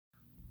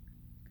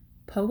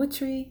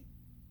Poetry,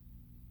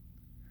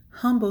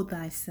 humble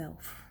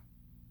thyself.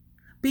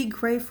 Be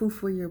grateful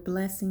for your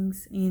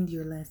blessings and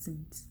your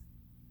lessons.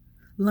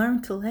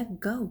 Learn to let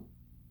go,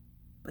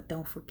 but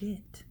don't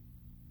forget.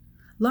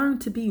 Learn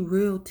to be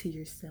real to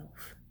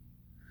yourself.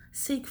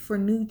 Seek for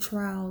new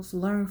trials,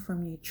 learn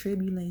from your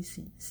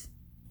tribulations.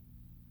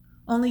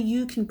 Only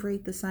you can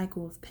break the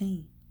cycle of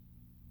pain.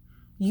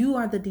 You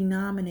are the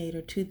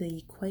denominator to the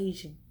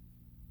equation.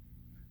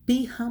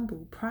 Be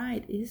humble.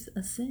 Pride is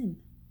a sin.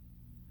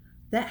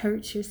 That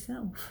hurts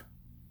yourself.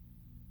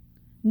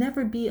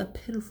 Never be a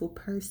pitiful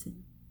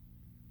person.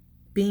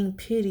 Being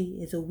pity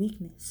is a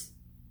weakness,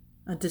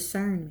 a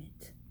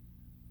discernment.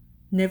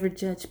 Never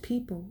judge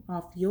people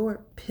off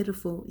your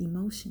pitiful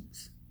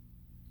emotions.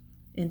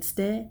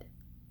 Instead,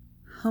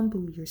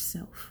 humble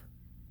yourself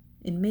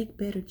and make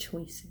better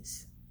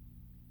choices.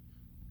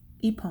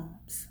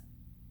 E-Palms.